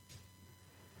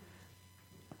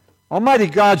Almighty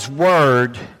God's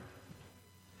Word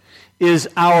is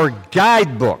our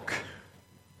guidebook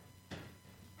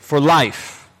for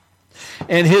life.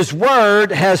 And His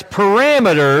Word has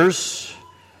parameters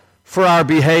for our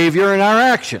behavior and our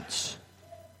actions.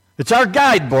 It's our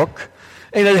guidebook,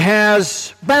 and it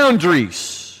has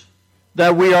boundaries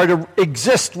that we are to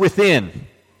exist within.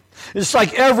 It's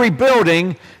like every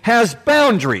building has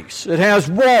boundaries. It has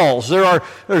walls.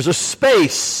 There's a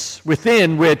space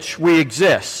within which we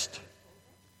exist.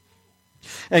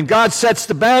 And God sets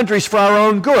the boundaries for our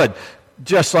own good,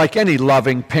 just like any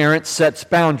loving parent sets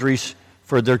boundaries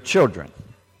for their children.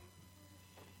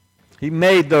 He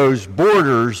made those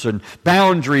borders and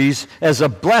boundaries as a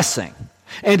blessing.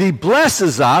 And He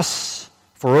blesses us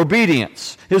for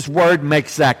obedience. His Word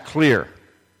makes that clear.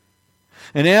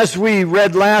 And as we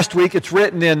read last week, it's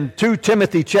written in 2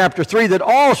 Timothy chapter 3 that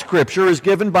all Scripture is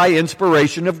given by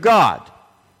inspiration of God.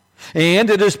 And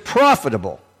it is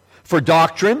profitable for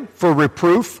doctrine, for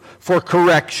reproof, for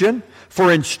correction, for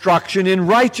instruction in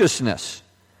righteousness,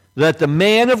 that the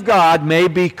man of God may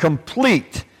be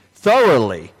complete,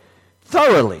 thoroughly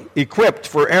equipped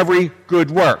for every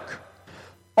good work.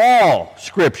 All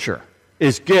Scripture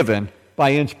is given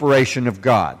by inspiration of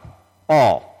God.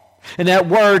 All. And that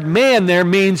word man there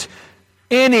means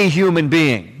any human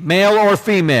being, male or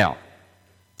female.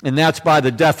 And that's by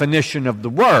the definition of the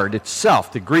word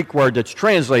itself, the Greek word that's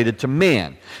translated to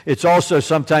man. It's also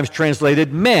sometimes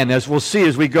translated men, as we'll see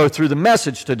as we go through the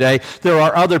message today. There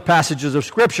are other passages of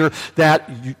Scripture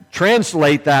that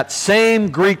translate that same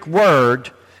Greek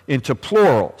word into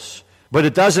plurals. But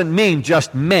it doesn't mean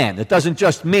just men. It doesn't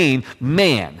just mean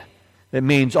man. It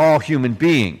means all human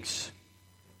beings.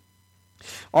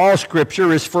 All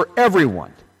Scripture is for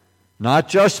everyone, not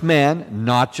just men,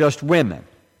 not just women.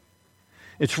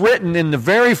 It's written in the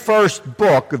very first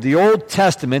book of the Old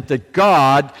Testament that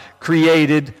God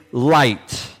created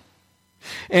light.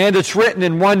 And it's written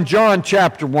in 1 John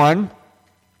chapter 1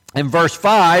 and verse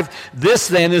 5, this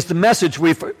then is the message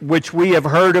which we have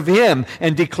heard of Him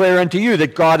and declare unto you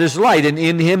that God is light, and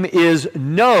in Him is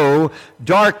no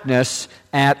darkness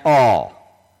at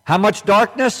all. How much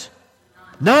darkness?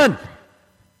 None.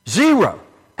 Zero.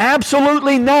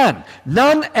 Absolutely none.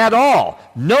 None at all.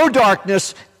 No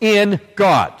darkness in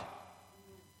God.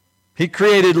 He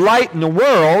created light in the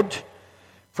world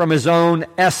from His own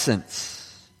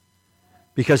essence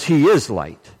because He is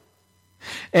light.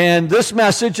 And this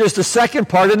message is the second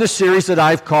part in the series that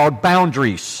I've called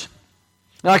Boundaries.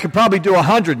 Now, I could probably do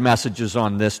 100 messages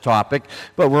on this topic,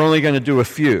 but we're only going to do a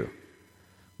few.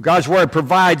 God's Word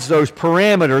provides those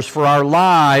parameters for our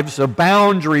lives, the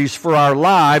boundaries for our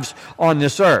lives on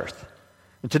this earth.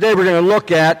 And today we're going to look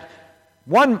at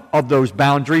one of those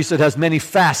boundaries that has many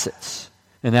facets,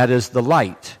 and that is the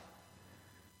light.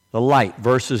 The light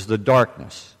versus the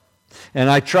darkness. And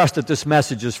I trust that this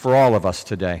message is for all of us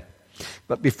today.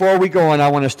 But before we go on, I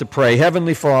want us to pray.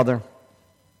 Heavenly Father,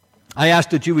 I ask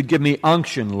that you would give me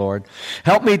unction, Lord.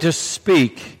 Help me to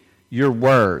speak your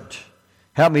word.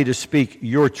 Help me to speak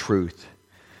your truth.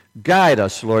 Guide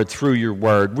us, Lord, through your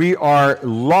word. We are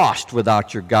lost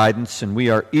without your guidance, and we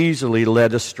are easily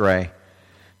led astray.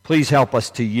 Please help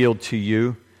us to yield to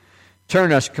you.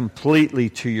 Turn us completely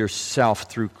to yourself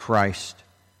through Christ.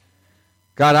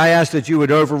 God, I ask that you would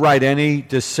override any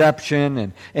deception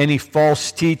and any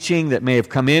false teaching that may have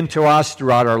come into us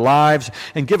throughout our lives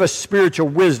and give us spiritual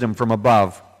wisdom from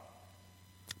above.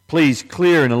 Please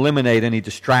clear and eliminate any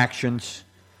distractions.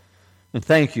 And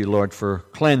thank you, Lord, for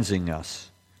cleansing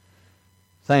us.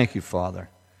 Thank you, Father.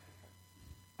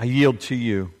 I yield to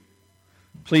you.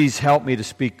 Please help me to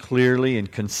speak clearly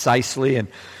and concisely. And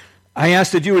I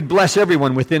ask that you would bless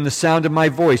everyone within the sound of my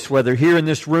voice, whether here in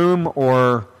this room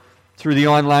or through the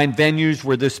online venues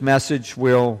where this message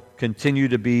will continue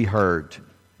to be heard.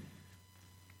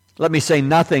 Let me say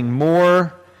nothing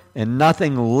more and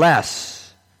nothing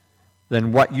less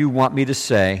than what you want me to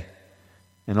say.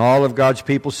 And all of God's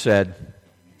people said,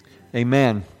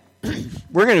 amen.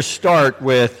 We're going to start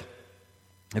with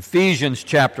Ephesians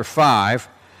chapter 5.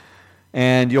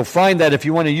 And you'll find that if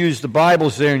you want to use the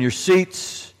Bibles there in your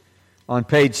seats on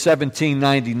page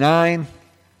 1799.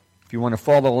 If you want to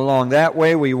follow along that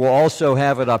way, we will also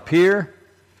have it up here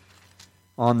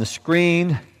on the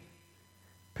screen,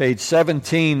 page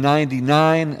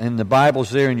 1799, and the Bible's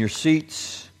there in your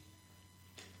seats.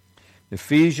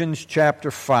 Ephesians chapter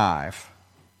 5.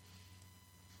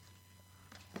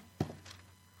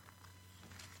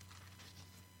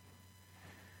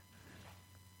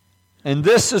 And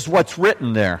this is what's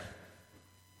written there.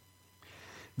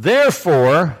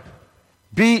 Therefore,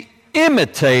 be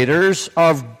imitators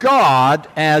of God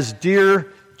as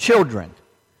dear children.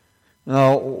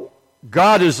 Now,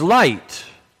 God is light.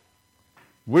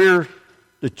 We're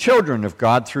the children of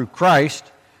God through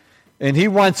Christ, and He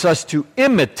wants us to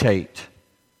imitate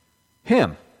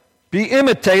Him. Be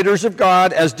imitators of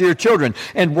God as dear children,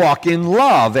 and walk in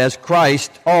love as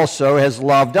Christ also has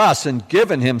loved us and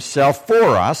given Himself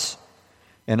for us,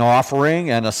 an offering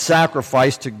and a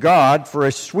sacrifice to God for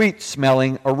a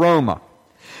sweet-smelling aroma.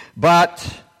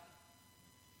 But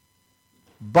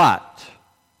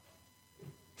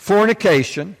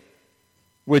fornication,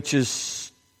 which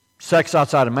is sex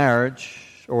outside of marriage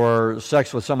or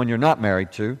sex with someone you're not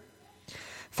married to,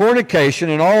 fornication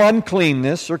and all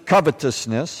uncleanness or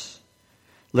covetousness,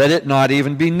 let it not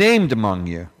even be named among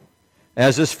you,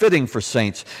 as is fitting for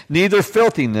saints. Neither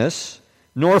filthiness,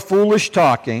 nor foolish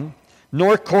talking,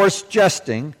 nor coarse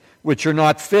jesting, which are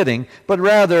not fitting, but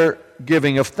rather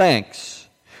giving of thanks.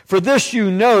 For this you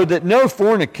know that no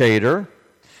fornicator,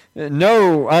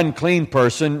 no unclean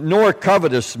person, nor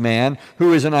covetous man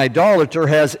who is an idolater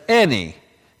has any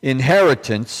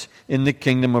inheritance in the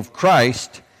kingdom of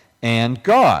Christ and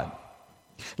God.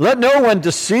 Let no one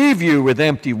deceive you with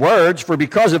empty words, for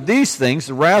because of these things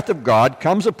the wrath of God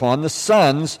comes upon the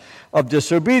sons of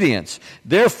disobedience.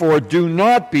 Therefore do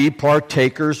not be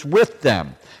partakers with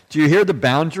them. Do you hear the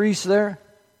boundaries there?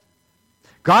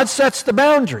 God sets the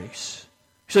boundaries.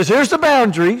 He says, here's the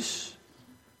boundaries.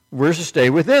 We're to stay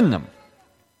within them.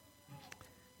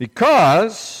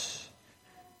 Because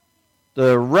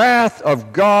the wrath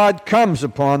of God comes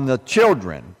upon the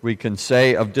children, we can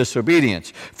say, of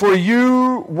disobedience. For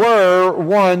you were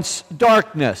once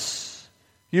darkness.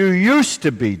 You used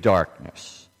to be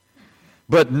darkness.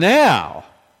 But now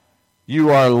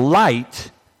you are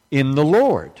light in the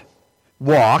Lord.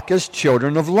 Walk as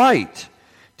children of light.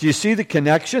 Do you see the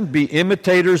connection? Be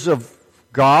imitators of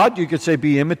God. You could say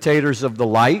be imitators of the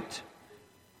light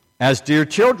as dear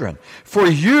children. For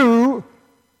you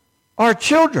are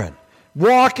children.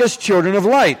 Walk as children of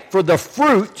light, for the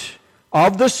fruit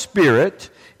of the Spirit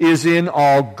is in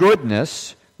all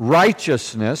goodness,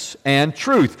 righteousness, and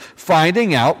truth,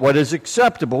 finding out what is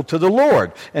acceptable to the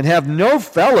Lord, and have no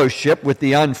fellowship with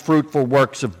the unfruitful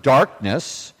works of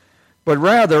darkness, but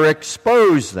rather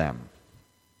expose them.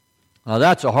 Now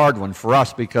that's a hard one for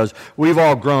us because we've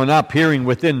all grown up hearing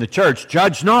within the church,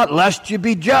 judge not lest you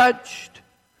be judged.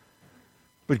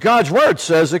 But God's Word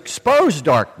says expose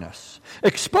darkness.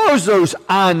 Expose those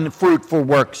unfruitful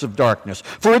works of darkness.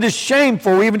 For it is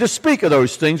shameful even to speak of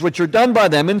those things which are done by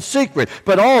them in secret.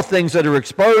 But all things that are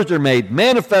exposed are made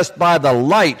manifest by the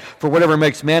light. For whatever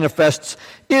makes manifests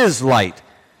is light.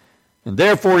 And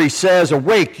therefore he says,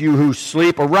 awake, you who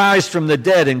sleep, arise from the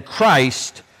dead, and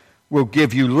Christ will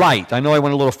give you light. I know I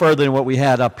went a little further than what we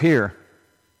had up here.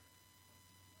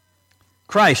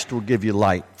 Christ will give you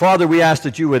light. Father, we ask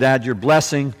that you would add your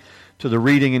blessing to the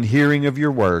reading and hearing of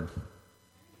your word.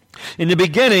 In the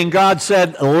beginning, God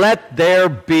said, let there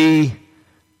be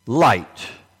light.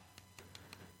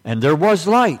 And there was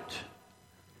light.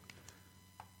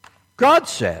 God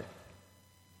said,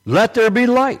 let there be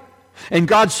light. And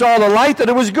God saw the light that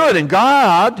it was good. And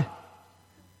God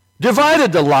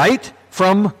divided the light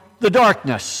from the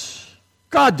darkness.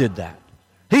 God did that.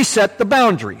 He set the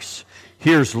boundaries.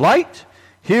 Here's light,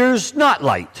 here's not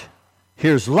light.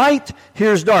 Here's light,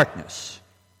 here's darkness.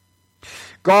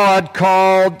 God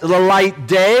called the light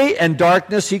day, and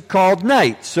darkness he called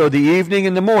night. So the evening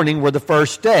and the morning were the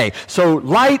first day. So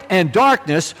light and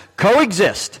darkness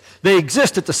coexist. They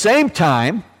exist at the same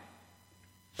time,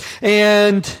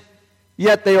 and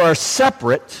yet they are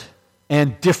separate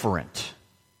and different.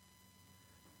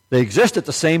 They exist at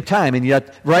the same time, and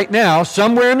yet right now,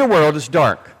 somewhere in the world, it's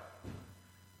dark.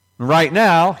 Right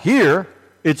now, here,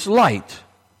 it's light.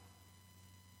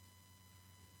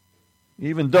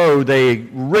 Even though they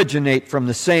originate from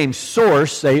the same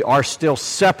source, they are still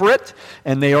separate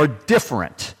and they are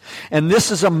different. And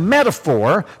this is a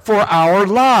metaphor for our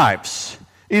lives.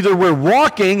 Either we're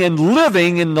walking and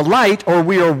living in the light, or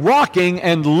we are walking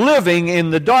and living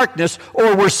in the darkness,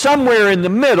 or we're somewhere in the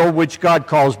middle, which God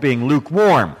calls being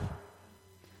lukewarm.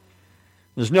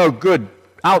 There's no good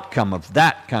outcome of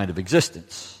that kind of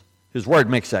existence. His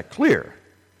Word makes that clear.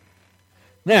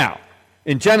 Now,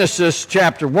 in Genesis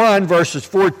chapter 1, verses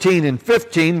 14 and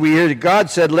 15, we hear that God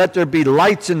said, let there be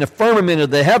lights in the firmament of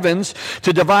the heavens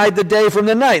to divide the day from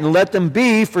the night, and let them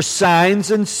be for signs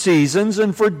and seasons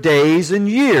and for days and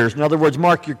years. In other words,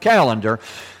 mark your calendar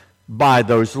by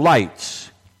those lights.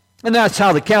 And that's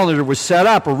how the calendar was set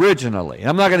up originally.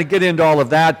 I'm not going to get into all of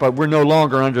that, but we're no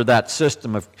longer under that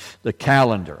system of the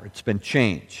calendar. It's been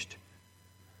changed.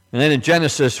 And then in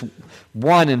Genesis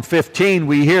 1 and 15,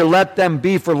 we hear, let them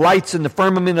be for lights in the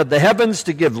firmament of the heavens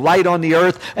to give light on the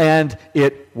earth, and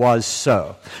it was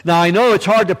so. Now, I know it's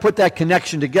hard to put that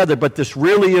connection together, but this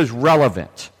really is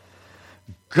relevant.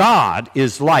 God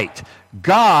is light.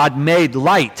 God made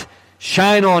light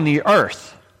shine on the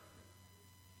earth.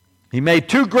 He made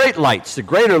two great lights, the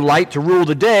greater light to rule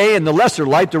the day and the lesser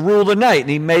light to rule the night, and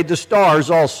He made the stars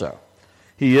also.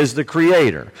 He is the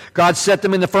Creator. God set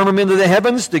them in the firmament of the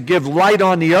heavens to give light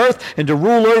on the earth and to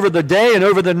rule over the day and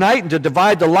over the night and to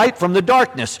divide the light from the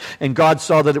darkness. And God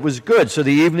saw that it was good. So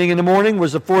the evening and the morning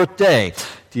was the fourth day.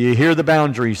 Do you hear the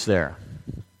boundaries there?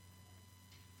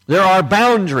 There are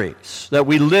boundaries that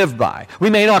we live by.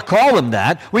 We may not call them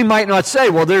that. We might not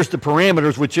say, well, there's the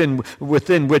parameters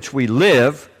within which we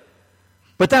live.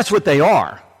 But that's what they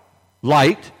are.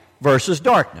 Light versus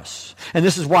darkness. And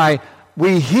this is why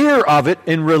we hear of it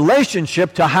in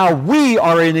relationship to how we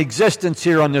are in existence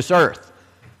here on this earth.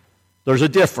 There's a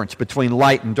difference between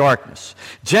light and darkness.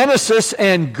 Genesis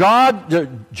and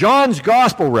John's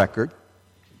gospel record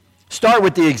start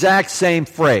with the exact same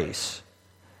phrase.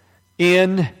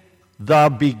 In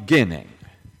the beginning.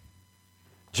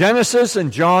 Genesis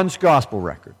and John's gospel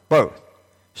record, both,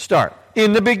 start.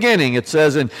 In the beginning, it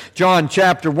says in John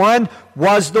chapter 1,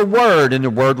 was the Word, and the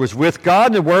Word was with God,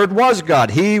 and the Word was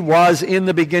God. He was in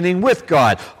the beginning with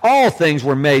God. All things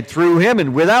were made through Him,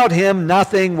 and without Him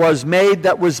nothing was made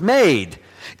that was made.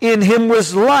 In Him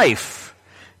was life,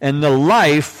 and the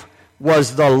life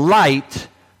was the light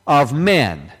of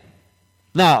men.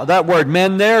 Now, that word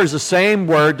men there is the same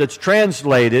word that's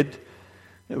translated,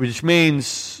 which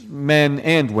means men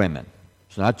and women.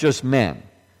 It's not just men.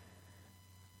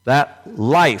 That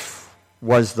life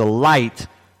was the light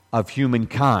of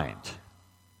humankind.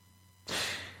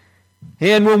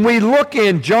 And when we look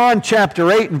in John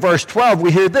chapter 8 and verse 12,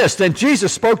 we hear this. Then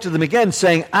Jesus spoke to them again,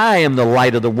 saying, I am the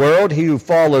light of the world. He who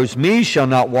follows me shall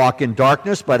not walk in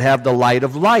darkness, but have the light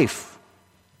of life.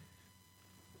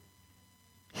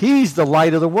 He's the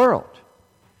light of the world.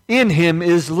 In Him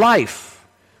is life.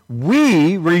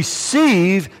 We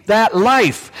receive that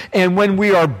life. And when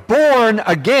we are born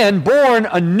again, born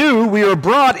anew, we are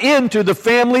brought into the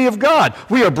family of God.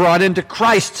 We are brought into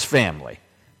Christ's family.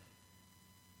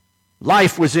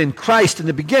 Life was in Christ in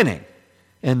the beginning.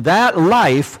 And that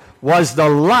life was the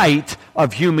light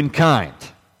of humankind.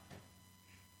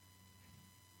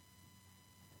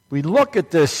 We look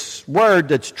at this word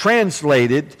that's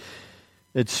translated,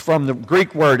 it's from the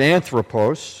Greek word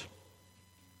anthropos.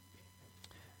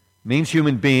 Means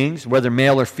human beings, whether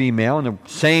male or female, and the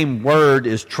same word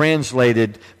is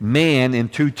translated man in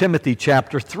 2 Timothy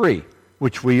chapter 3,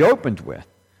 which we opened with.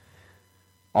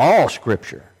 All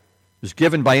Scripture is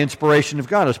given by inspiration of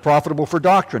God, is profitable for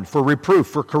doctrine, for reproof,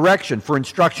 for correction, for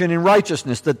instruction in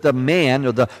righteousness, that the man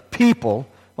or the people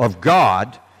of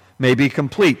God may be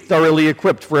complete, thoroughly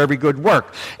equipped for every good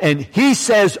work. And he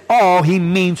says all, he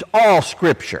means all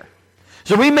Scripture.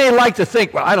 So we may like to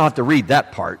think, well, I don't have to read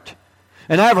that part.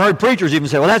 And I've heard preachers even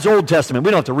say, well, that's Old Testament.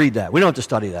 We don't have to read that. We don't have to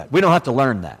study that. We don't have to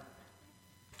learn that.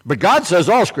 But God says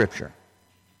all Scripture.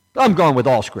 I'm going with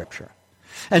all Scripture.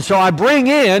 And so I bring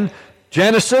in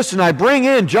Genesis and I bring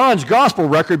in John's gospel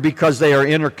record because they are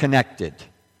interconnected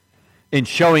in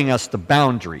showing us the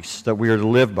boundaries that we are to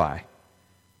live by.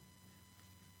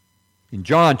 In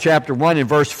John chapter 1 and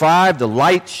verse 5, the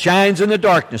light shines in the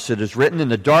darkness. It is written, and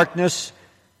the darkness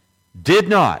did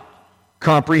not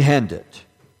comprehend it.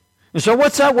 And so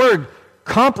what's that word,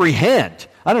 comprehend?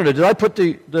 I don't know, did I put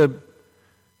the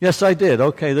yes, I did.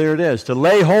 Okay, there it is. To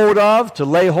lay hold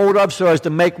of so as to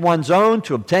make one's own,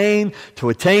 to obtain, to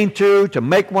attain to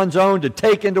make one's own, to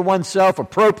take into oneself,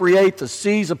 appropriate, to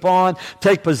seize upon,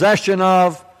 take possession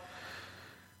of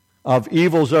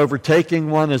evils overtaking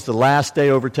one as the last day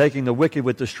overtaking the wicked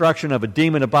with destruction, of a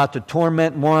demon about to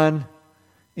torment one,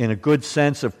 in a good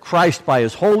sense of Christ by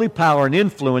His holy power and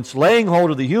influence, laying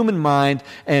hold of the human mind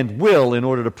and will in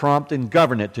order to prompt and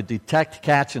govern it, to detect,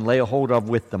 catch, and lay a hold of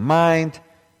with the mind,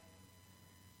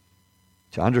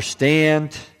 to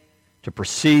understand, to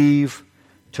perceive,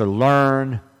 to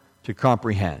learn, to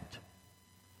comprehend.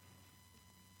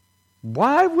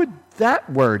 Why would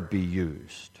that word be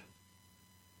used?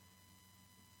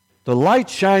 The light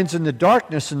shines in the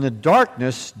darkness, and the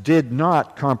darkness did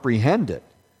not comprehend it.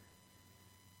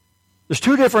 There's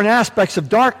two different aspects of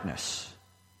darkness.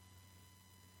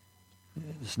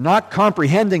 It's not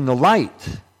comprehending the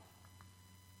light.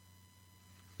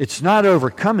 It's not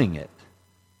overcoming it.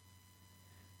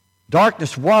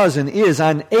 Darkness was and is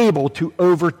unable to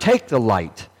overtake the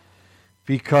light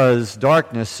because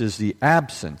darkness is the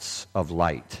absence of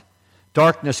light.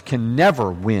 Darkness can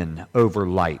never win over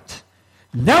light.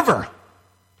 Never.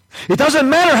 It doesn't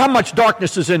matter how much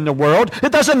darkness is in the world.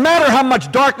 It doesn't matter how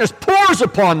much darkness pours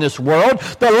upon this world.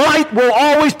 The light will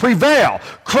always prevail.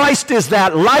 Christ is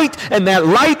that light, and that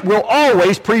light will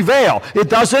always prevail. It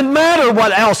doesn't matter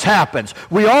what else happens.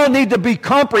 We all need to be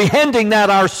comprehending that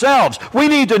ourselves. We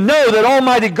need to know that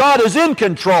Almighty God is in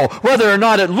control. Whether or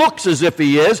not it looks as if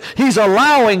He is, He's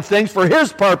allowing things for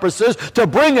His purposes to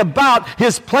bring about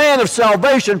His plan of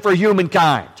salvation for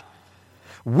humankind.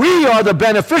 We are the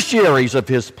beneficiaries of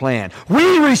His plan.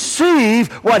 We receive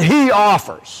what He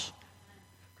offers.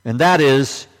 And that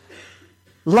is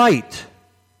light.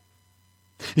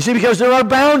 You see, because there are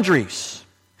boundaries.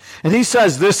 And He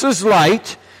says this is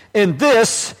light and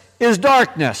this is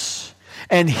darkness.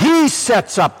 And He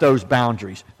sets up those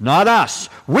boundaries, not us.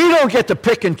 We don't get to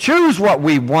pick and choose what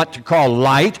we want to call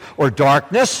light or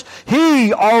darkness.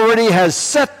 He already has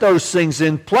set those things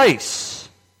in place.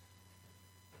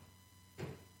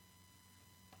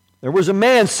 There was a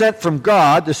man sent from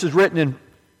God. This is written in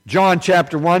John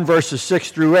chapter 1, verses 6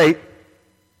 through 8.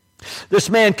 This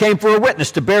man came for a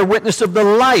witness, to bear witness of the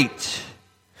light,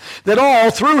 that all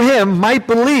through him might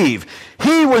believe.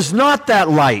 He was not that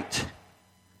light,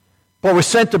 but was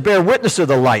sent to bear witness of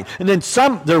the light. And then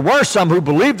there were some who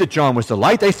believed that John was the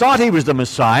light. They thought he was the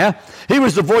Messiah. He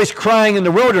was the voice crying in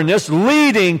the wilderness,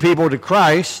 leading people to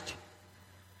Christ.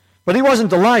 But he wasn't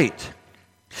the light.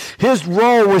 His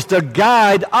role was to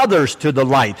guide others to the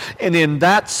light. And in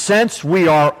that sense, we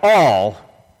are all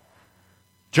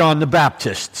John the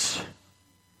Baptists.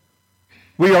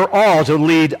 We are all to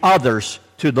lead others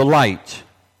to the light.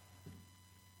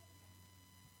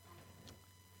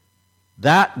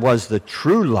 That was the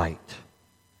true light.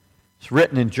 It's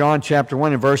written in John chapter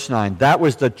 1 and verse 9. That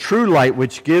was the true light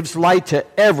which gives light to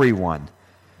everyone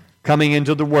coming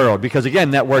into the world. Because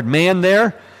again, that word man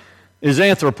there is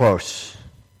anthropos.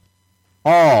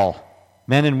 All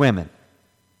men and women.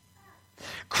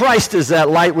 Christ is that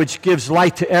light which gives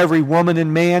light to every woman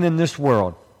and man in this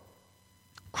world.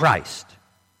 Christ.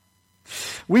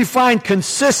 We find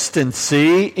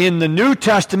consistency in the New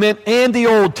Testament and the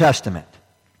Old Testament.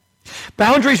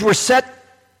 Boundaries were set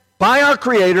by our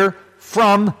Creator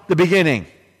from the beginning.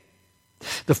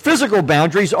 The physical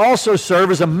boundaries also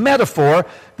serve as a metaphor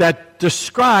that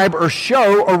describe or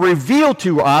show or reveal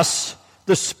to us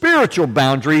the spiritual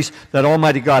boundaries that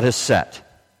Almighty God has set.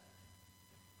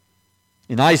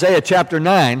 In Isaiah chapter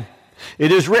 9,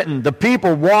 it is written, the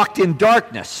people walked in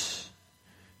darkness.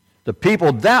 The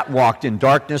people that walked in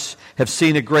darkness have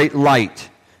seen a great light.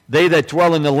 They that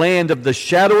dwell in the land of the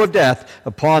shadow of death,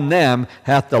 upon them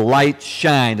hath the light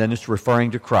shined. And it's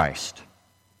referring to Christ.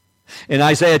 In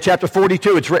Isaiah chapter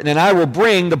 42, it's written, and I will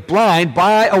bring the blind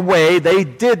by a way they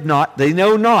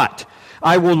know not.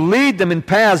 I will lead them in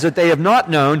paths that they have not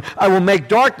known. I will make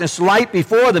darkness light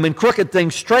before them and crooked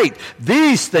things straight.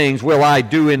 These things will I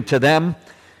do unto them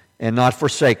and not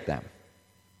forsake them.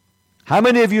 How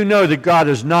many of you know that God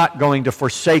is not going to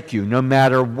forsake you no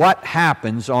matter what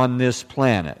happens on this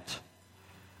planet?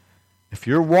 If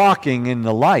you're walking in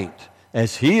the light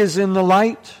as He is in the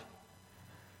light,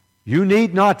 you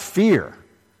need not fear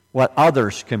what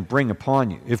others can bring upon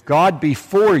you. If God be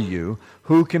for you,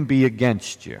 who can be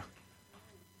against you?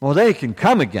 Well, they can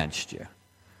come against you,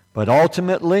 but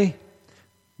ultimately,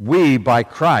 we, by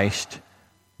Christ,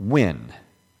 win.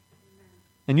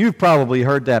 And you've probably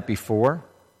heard that before.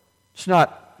 It's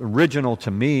not original to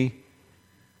me.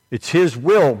 It's His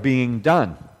will being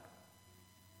done.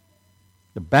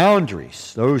 The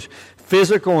boundaries, those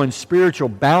physical and spiritual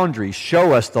boundaries,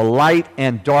 show us the light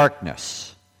and darkness.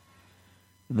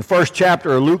 In the first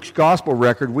chapter of Luke's gospel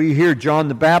record, we hear John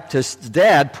the Baptist's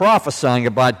dad prophesying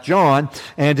about John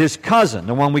and his cousin,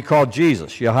 the one we call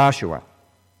Jesus, Yahashua.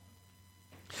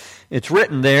 It's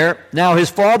written there, now his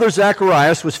father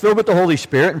Zacharias was filled with the Holy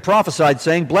Spirit and prophesied,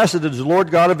 saying, blessed is the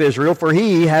Lord God of Israel, for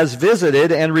He has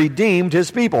visited and redeemed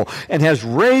His people, and has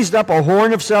raised up a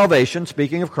horn of salvation,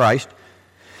 speaking of Christ,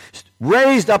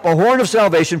 raised up a horn of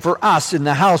salvation for us in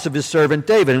the house of His servant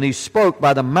David. And He spoke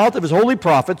by the mouth of His holy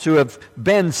prophets, who have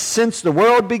been since the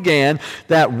world began,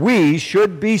 that we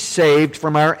should be saved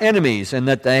from our enemies, and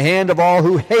that the hand of all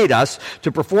who hate us,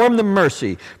 to perform the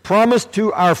mercy promised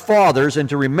to our fathers, and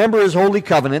to remember His holy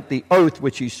covenant, the oath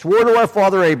which He swore to our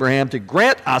father Abraham, to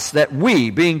grant us that we,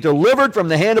 being delivered from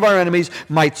the hand of our enemies,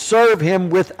 might serve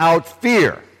Him without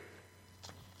fear.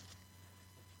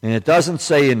 And it doesn't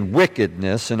say in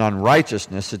wickedness and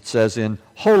unrighteousness, it says in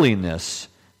holiness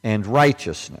and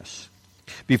righteousness.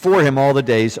 Before Him all the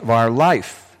days of our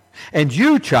life. And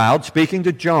you, child, speaking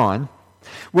to John,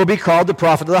 will be called the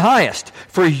prophet of the highest.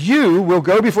 For you will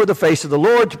go before the face of the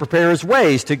Lord to prepare his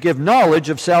ways, to give knowledge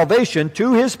of salvation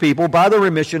to his people by the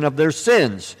remission of their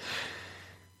sins,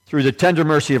 through the tender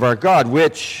mercy of our God,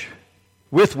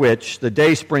 with which the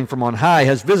day spring from on high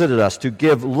has visited us, to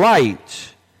give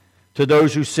light to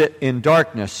those who sit in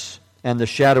darkness and the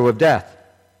shadow of death,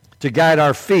 to guide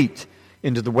our feet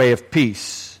into the way of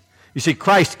peace. You see,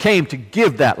 Christ came to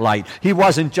give that light. He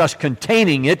wasn't just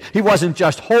containing it. He wasn't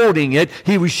just holding it.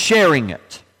 He was sharing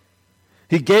it.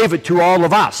 He gave it to all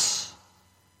of us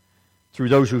through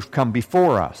those who've come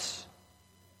before us.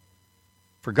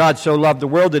 For God so loved the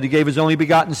world that he gave his only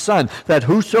begotten Son, that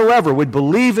whosoever would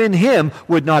believe in him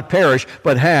would not perish,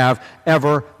 but have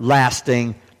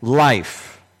everlasting life.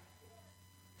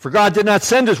 For God did not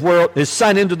send his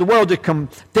Son into the world to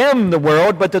condemn the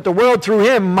world, but that the world through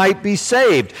him might be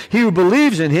saved. He who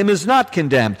believes in him is not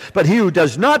condemned, but he who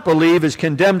does not believe is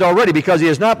condemned already, because he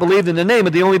has not believed in the name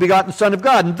of the only begotten Son of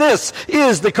God. And this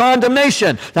is the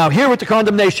condemnation. Now hear what the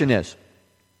condemnation is.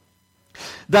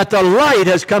 That the light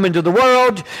has come into the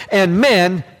world, and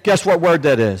men, guess what word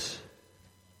that is?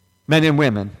 Men and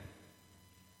women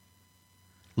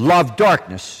love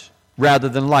darkness rather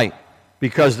than light,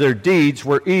 because their deeds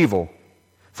were evil.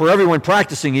 For everyone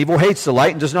practicing evil hates the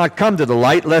light and does not come to the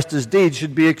light, lest his deeds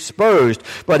should be exposed.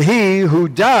 But he who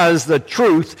does the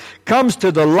truth comes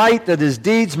to the light, that his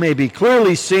deeds may be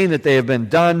clearly seen that they have been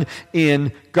done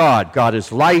in God. God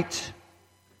is light.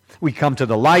 We come to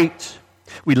the light.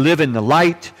 We live in the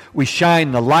light. We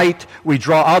shine the light. We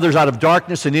draw others out of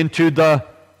darkness and into the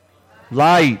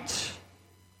light.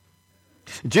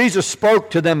 Jesus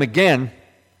spoke to them again.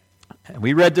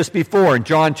 We read this before in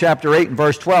John chapter 8 and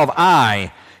verse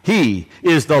 12. He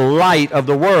is the light of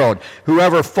the world.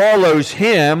 Whoever follows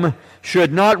him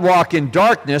should not walk in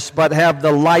darkness, but have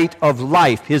the light of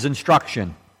life, his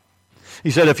instruction.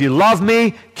 He said, if you love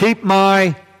me, keep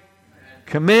my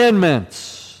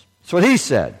commandments. That's what he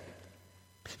said.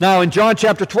 Now in John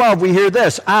chapter 12 we hear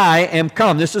this, I am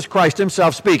come. This is Christ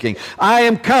himself speaking. I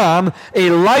am come, a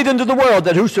light into the world,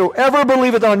 that whosoever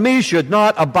believeth on me should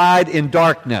not abide in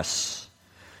darkness.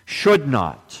 Should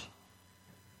not.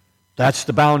 That's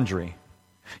the boundary.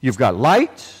 You've got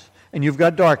light and you've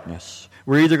got darkness.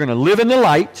 We're either going to live in the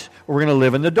light or we're going to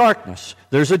live in the darkness.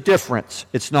 There's a difference.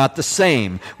 It's not the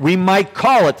same. We might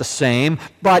call it the same,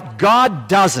 but God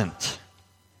doesn't.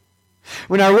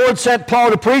 When our Lord sent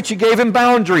Paul to preach, he gave him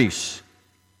boundaries.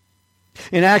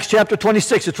 In Acts chapter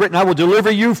 26, it's written, I will deliver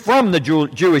you from the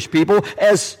Jewish people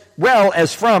as well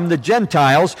as from the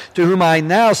Gentiles, to whom I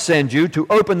now send you, to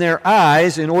open their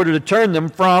eyes in order to turn them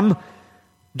from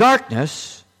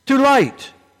darkness to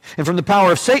light, and from the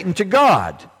power of Satan to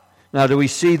God. Now, do we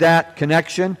see that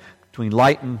connection between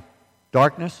light and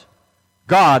darkness?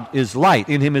 God is light.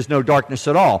 In him is no darkness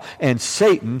at all. And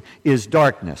Satan is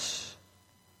darkness.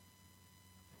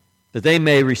 That they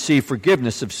may receive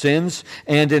forgiveness of sins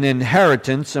and an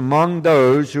inheritance among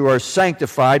those who are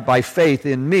sanctified by faith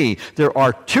in me. There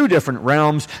are two different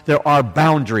realms. There are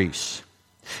boundaries.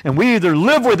 And we either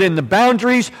live within the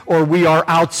boundaries or we are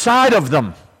outside of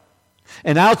them.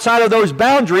 And outside of those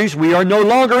boundaries, we are no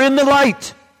longer in the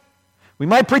light. We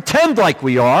might pretend like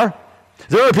we are.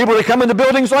 There are people that come into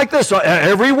buildings like this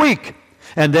every week,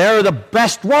 and they're the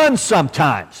best ones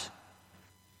sometimes.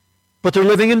 But they're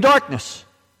living in darkness.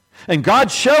 And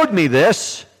God showed me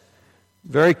this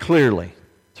very clearly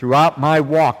throughout my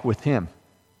walk with him.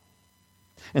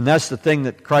 And that's the thing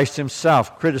that Christ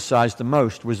himself criticized the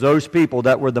most, was those people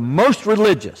that were the most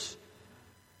religious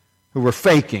who were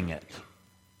faking it.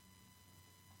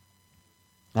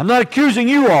 I'm not accusing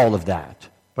you all of that,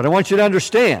 but I want you to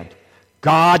understand,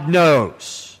 God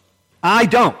knows. I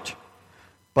don't,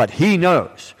 but he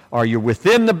knows. Are you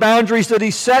within the boundaries that he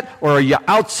set, or are you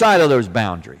outside of those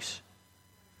boundaries?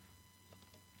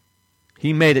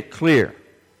 He made it clear.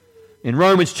 In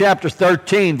Romans chapter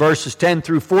 13, verses 10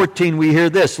 through 14, we hear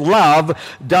this, love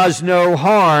does no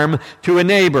harm to a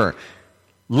neighbor.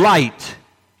 Light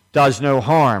does no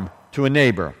harm to a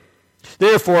neighbor.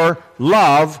 Therefore,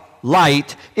 love,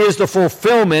 light, is the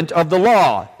fulfillment of the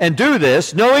law. And do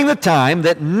this, knowing the time,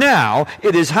 that now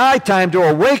it is high time to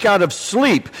awake out of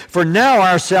sleep, for now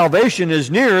our salvation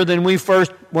is nearer than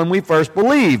when we first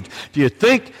believed. Do you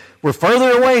think we're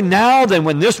further away now than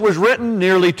when this was written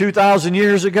nearly 2,000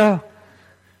 years ago?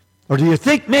 Or do you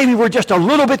think maybe we're just a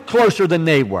little bit closer than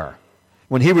they were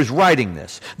when he was writing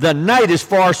this? The night is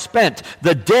far spent.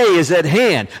 The day is at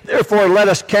hand. Therefore, let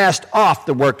us cast off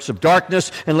the works of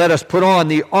darkness and let us put on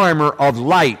the armor of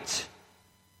light.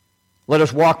 Let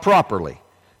us walk properly,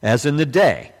 as in the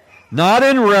day, not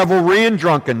in revelry and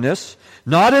drunkenness,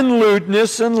 not in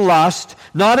lewdness and lust,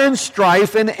 not in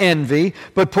strife and envy,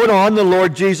 but put on the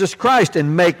Lord Jesus Christ,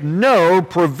 and make no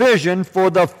provision for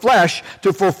the flesh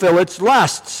to fulfill its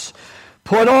lusts.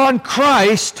 Put on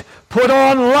Christ, put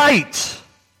on light.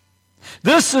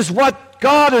 This is what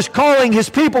God is calling His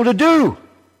people to do.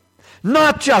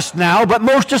 Not just now, but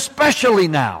most especially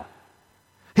now.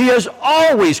 He has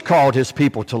always called His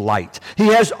people to light. He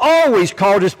has always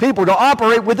called His people to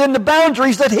operate within the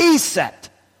boundaries that He set.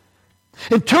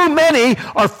 And too many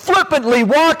are flippantly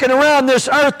walking around this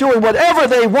earth doing whatever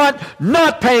they want,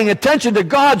 not paying attention to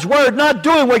God's Word, not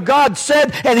doing what God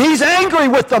said, and He's angry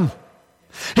with them.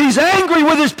 He's angry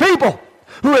with His people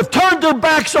who have turned their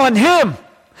backs on Him.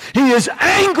 He is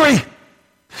angry,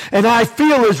 and I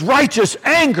feel His righteous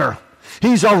anger.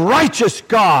 He's a righteous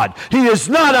God. He is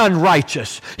not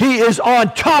unrighteous. He is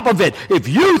on top of it. If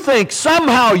you think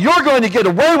somehow you're going to get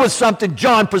away with something,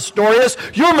 John Pastorius,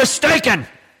 you're mistaken.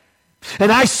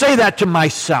 And I say that to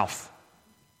myself.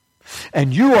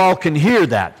 And you all can hear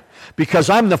that because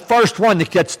I'm the first one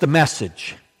that gets the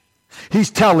message.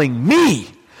 He's telling me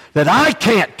that I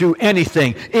can't do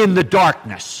anything in the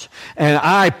darkness. And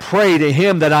I pray to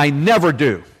Him that I never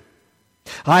do.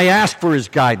 I ask for His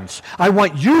guidance. I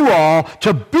want you all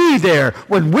to be there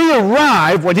when we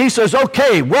arrive, when He says,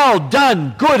 okay, well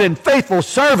done, good and faithful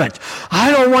servant.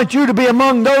 I don't want you to be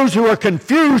among those who are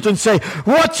confused and say,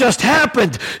 what just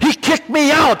happened? He kicked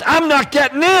me out. I'm not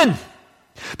getting in.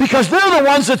 Because they're the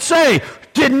ones that say,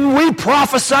 didn't we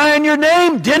prophesy in your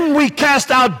name? Didn't we cast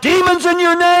out demons in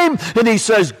your name? And He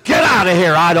says, get out of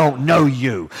here. I don't know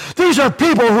you. These are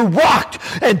people who walked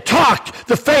and talked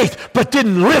the faith but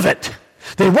didn't live it.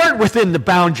 They weren't within the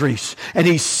boundaries. And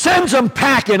He sends them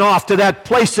packing off to that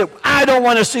place that I don't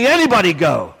want to see anybody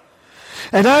go.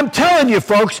 And I'm telling you,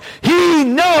 folks, He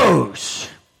knows.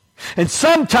 And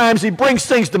sometimes He brings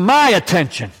things to my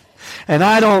attention, and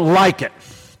I don't like it.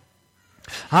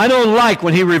 I don't like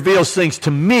when He reveals things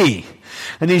to me.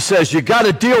 And He says, you got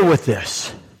to deal with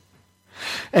this.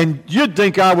 And you'd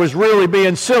think I was really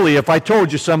being silly if I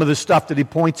told you some of the stuff that He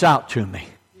points out to me.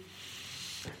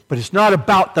 But it's not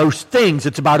about those things.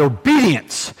 It's about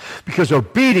obedience. Because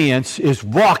obedience is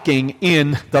walking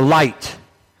in the light.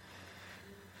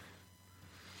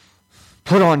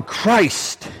 Put on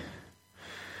Christ.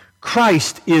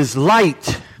 Christ is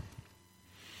light.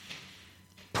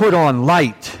 Put on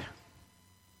light.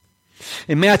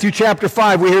 In Matthew chapter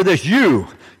 5, we hear this. You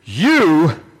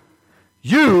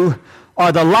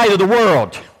are the light of the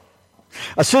world.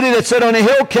 A city that's set on a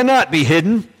hill cannot be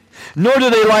hidden. Nor do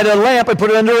they light a lamp and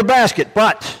put it under a basket,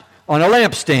 but on a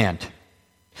lampstand.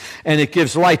 And it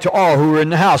gives light to all who are in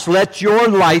the house. Let your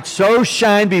light so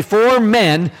shine before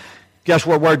men. Guess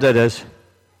what word that is?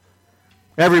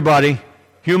 Everybody,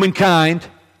 humankind.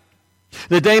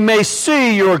 That they may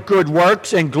see your good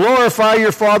works and glorify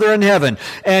your Father in heaven.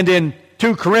 And in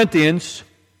 2 Corinthians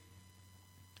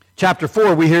chapter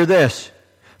 4, we hear this.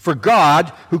 For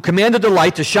God, who commanded the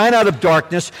light to shine out of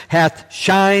darkness, hath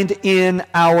shined in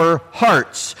our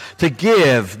hearts to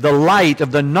give the light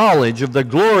of the knowledge of the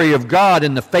glory of God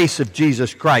in the face of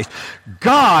Jesus Christ.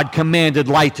 God commanded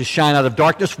light to shine out of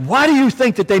darkness. Why do you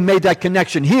think that they made that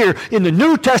connection here in the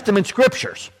New Testament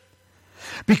Scriptures?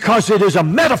 Because it is a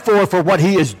metaphor for what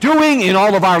He is doing in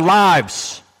all of our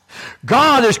lives.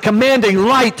 God is commanding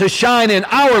light to shine in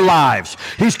our lives.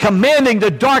 He's commanding the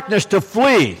darkness to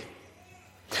flee.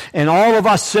 And all of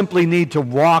us simply need to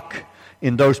walk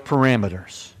in those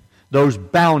parameters, those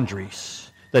boundaries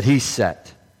that He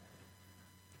set.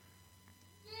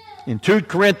 In 2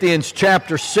 Corinthians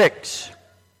chapter 6,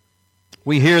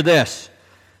 we hear this.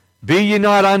 Be ye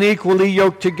not unequally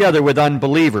yoked together with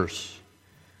unbelievers.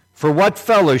 For what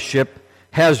fellowship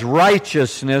has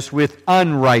righteousness with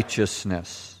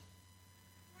unrighteousness?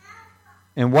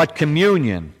 And what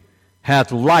communion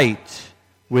hath light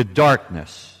with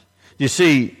darkness? You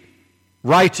see,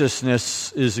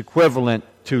 righteousness is equivalent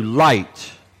to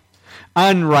light.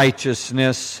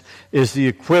 Unrighteousness is the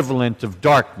equivalent of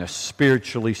darkness,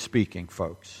 spiritually speaking,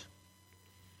 folks.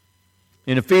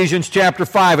 In Ephesians chapter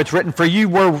 5, it's written, for you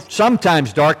were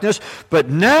sometimes darkness, but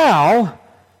now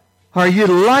are you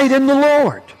light in the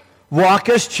Lord. Walk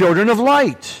as children of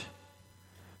light.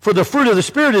 For the fruit of the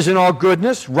Spirit is in all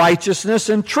goodness, righteousness,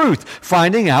 and truth,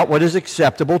 finding out what is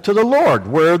acceptable to the Lord.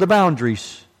 Where are the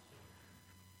boundaries?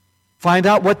 Find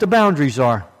out what the boundaries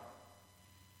are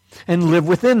and live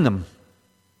within them.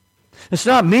 It's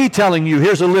not me telling you,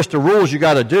 here's a list of rules you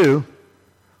got to do.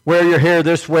 Wear your hair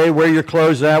this way, wear your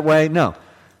clothes that way. No.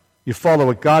 You follow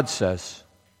what God says.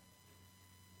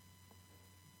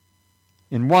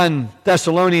 In 1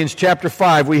 Thessalonians chapter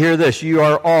 5, we hear this. You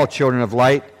are all children of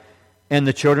light and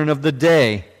the children of the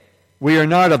day. We are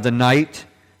not of the night,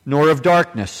 nor of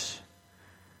darkness.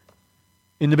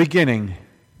 In the beginning,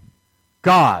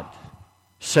 God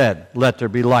said, "Let there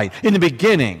be light." In the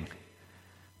beginning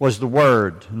was the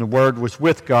Word, and the Word was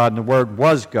with God, and the Word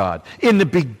was God. In the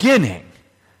beginning,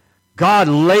 God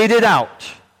laid it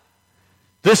out.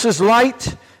 This is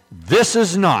light, this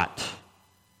is not.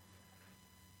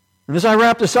 And as I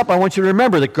wrap this up, I want you to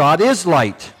remember that God is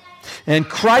light, and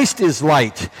Christ is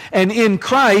light, and in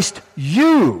Christ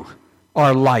you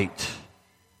are light.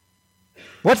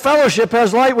 What fellowship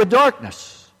has light with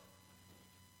darkness?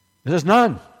 There's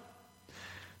none.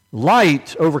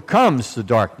 Light overcomes the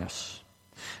darkness.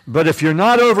 But if you're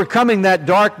not overcoming that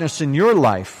darkness in your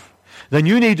life, then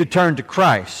you need to turn to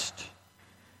Christ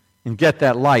and get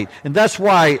that light. And that's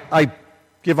why I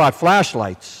give out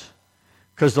flashlights,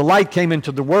 because the light came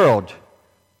into the world.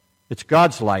 It's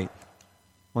God's light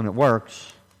when it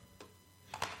works.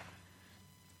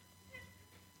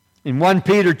 In 1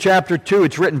 Peter chapter 2,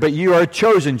 it's written, "But you are a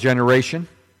chosen generation,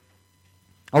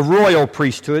 a royal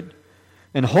priesthood,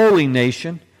 and holy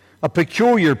nation, a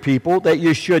peculiar people, that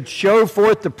you should show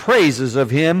forth the praises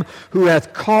of Him who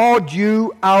hath called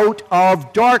you out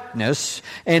of darkness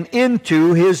and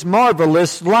into His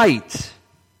marvelous light,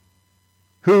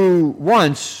 who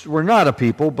once were not a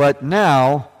people, but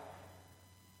now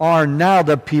are now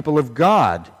the people of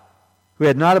God, who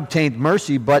had not obtained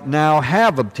mercy, but now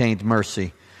have obtained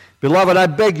mercy. Beloved, I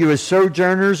beg you, as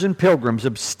sojourners and pilgrims,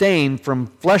 abstain from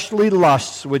fleshly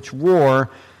lusts which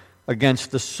war against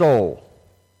the soul."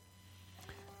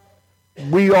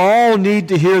 We all need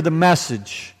to hear the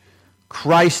message.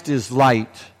 Christ is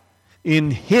light.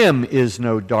 In Him is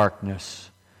no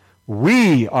darkness.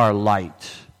 We are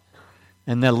light.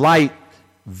 And the light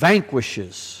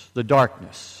vanquishes the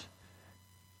darkness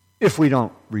if we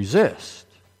don't resist,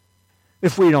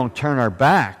 if we don't turn our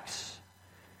backs,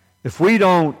 if we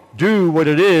don't do what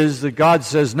it is that God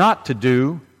says not to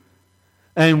do,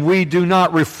 and we do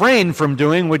not refrain from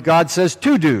doing what God says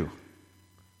to do.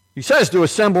 He says to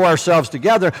assemble ourselves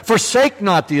together. Forsake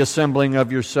not the assembling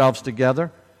of yourselves together.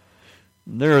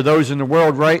 There are those in the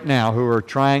world right now who are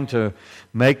trying to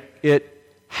make it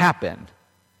happen.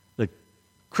 The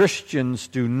Christians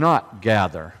do not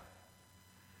gather.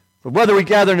 But whether we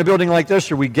gather in a building like this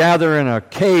or we gather in a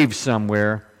cave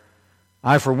somewhere,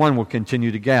 I, for one, will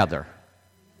continue to gather,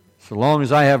 so long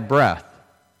as I have breath.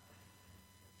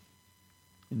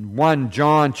 In 1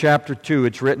 John chapter 2,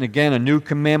 it's written again, "A new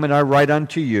commandment I write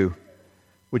unto you,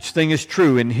 which thing is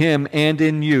true in Him and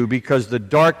in you, because the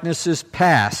darkness is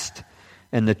past,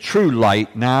 and the true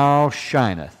light now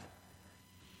shineth."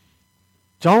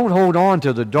 Don't hold on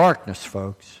to the darkness,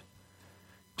 folks.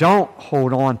 Don't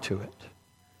hold on to it.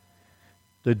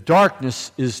 The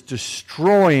darkness is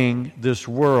destroying this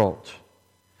world.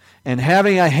 And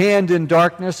having a hand in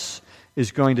darkness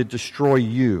is going to destroy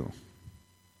you.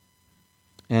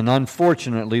 And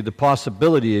unfortunately, the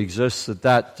possibility exists that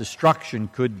that destruction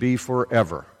could be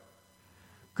forever.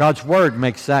 God's Word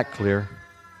makes that clear.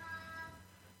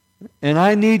 And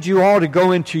I need you all to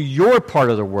go into your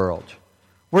part of the world,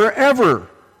 wherever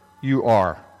you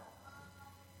are,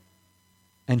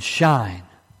 and shine.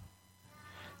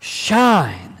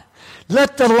 Shine.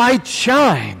 Let the light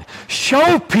shine.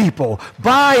 Show people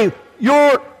by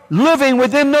your living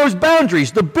within those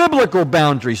boundaries, the biblical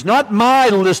boundaries, not my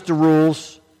list of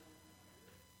rules.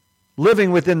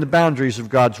 Living within the boundaries of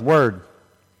God's Word.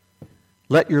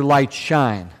 Let your light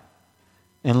shine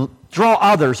and draw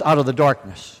others out of the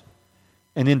darkness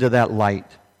and into that light.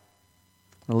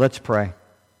 Now let's pray.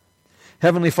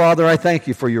 Heavenly Father, I thank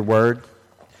you for your Word.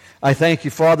 I thank you,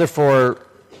 Father, for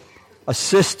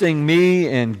assisting me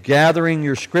in gathering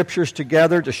your Scriptures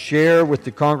together to share with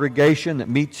the congregation that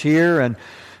meets here and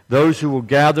those who will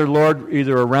gather, Lord,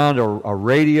 either around a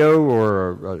radio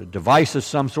or a device of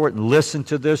some sort and listen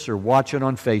to this or watch it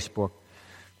on Facebook.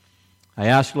 I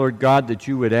ask, Lord God, that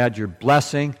you would add your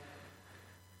blessing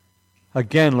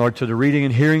again, Lord, to the reading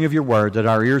and hearing of your Word, that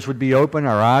our ears would be open,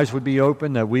 our eyes would be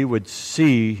open, that we would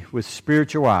see with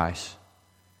spiritual eyes.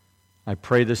 I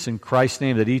pray this in Christ's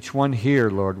name, that each one here,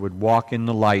 Lord, would walk in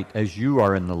the light as you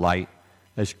are in the light,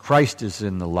 as Christ is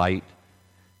in the light,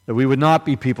 that we would not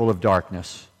be people of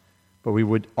darkness, but we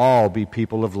would all be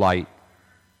people of light.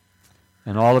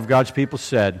 And all of God's people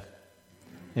said,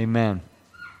 Amen.